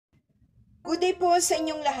Good day po sa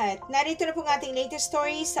inyong lahat. Narito na po ang ating latest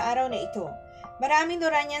story sa araw na ito. Maraming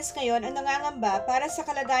Noranians ngayon ang nangangamba para sa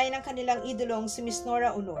kalagayan ng kanilang idolong si Miss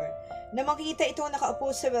Nora Aunor na makita itong nakaupo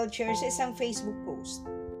sa wheelchair sa isang Facebook post.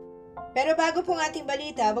 Pero bago po ang ating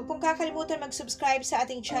balita, huwag pong kakalimutan mag-subscribe sa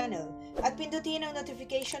ating channel at pindutin ang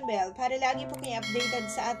notification bell para lagi po kayo updated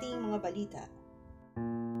sa ating mga balita.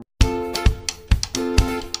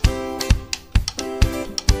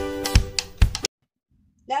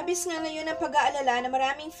 Labis nga ngayon ang pag-aalala na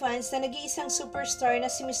maraming fans na nag-iisang superstar na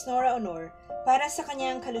si Miss Nora Aunor para sa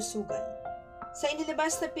kanyang kalusugan. Sa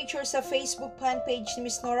inilabas na picture sa Facebook fan page ni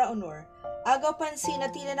Miss Nora Aunor, agaw pansin na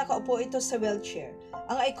tila nakaupo ito sa wheelchair,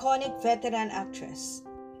 ang iconic veteran actress.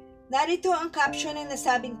 Narito ang caption ng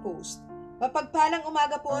nasabing post: "Mapagpalang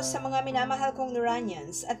umaga po sa mga minamahal kong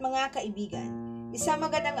Noranians at mga kaibigan. Isang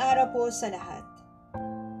magandang araw po sa lahat."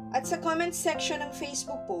 At sa comment section ng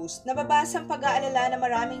Facebook post, nababasa ang pag-aalala ng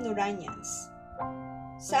maraming Noranians.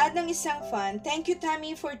 Saad ng isang fan, "Thank you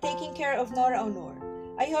Tammy for taking care of Nora Aunor.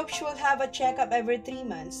 I hope she will have a check-up every 3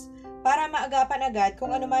 months para maagapan agad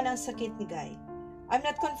kung ano man ang sakit ni Guy. I'm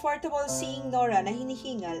not comfortable seeing Nora na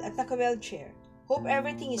hinihingal at naka-wheelchair. Hope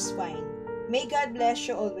everything is fine. May God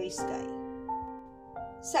bless you always, Guy."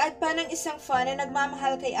 Saad pa ng isang fan na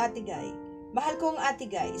nagmamahal kay Ate Guy, "Mahal kong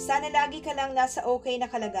Ate Guy, sana lagi ka lang nasa okay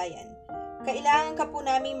na kalagayan. Kailangan ka po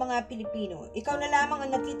naming mga Pilipino. Ikaw na lamang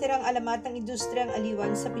ang natitirang alamat ng industriyang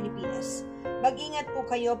aliwan sa Pilipinas. Mag-ingat po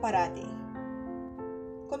kayo parati."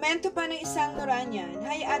 Komento pa ng isang Noranian,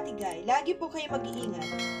 "Hi Ate Guy, lagi po kayo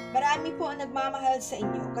mag-iingat. Marami po ang nagmamahal sa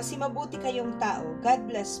inyo kasi mabuti kayong tao.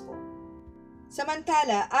 God bless po."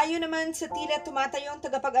 Samantala, ayon naman sa tila tumatayong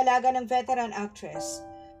tagapag-alaga ng veteran actress,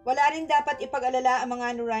 wala rin dapat ipag-alala ang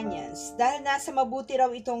mga Noranians dahil nasa mabuti raw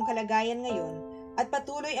itong kalagayan ngayon at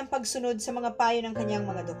patuloy ang pagsunod sa mga payo ng kanyang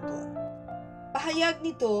mga doktor. Pahayag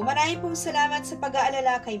nito, "Marami pong salamat sa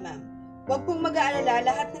pag-aalala kay ma'am. Huwag pong mag-aalala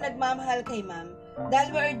lahat na nagmamahal kay ma'am dahil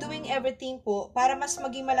we are doing everything po para mas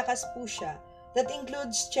maging malakas po siya. That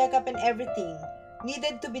includes check-up and everything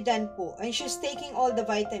needed to be done po, and she's taking all the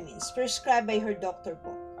vitamins prescribed by her doctor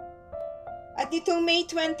po." At nitong May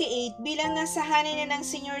 28, bilang nasahanay na ng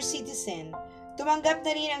senior citizen, tumanggap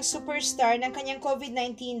na rin ang superstar ng kanyang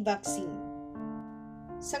COVID-19 vaccine.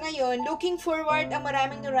 Sa ngayon, looking forward ang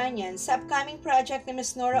maraming Noranians sa upcoming project ni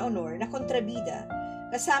Ms. Nora Aunor na Kontrabida,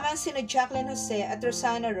 kasama sina Jacqueline Jose at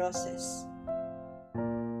Rosana Roses.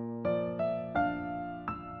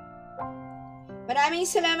 Maraming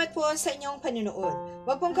salamat po sa inyong panunood.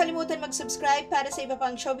 Huwag pong kalimutan mag-subscribe para sa iba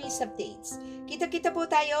pang showbiz updates. Kita-kita po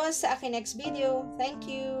tayo sa aking next video. Thank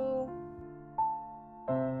you!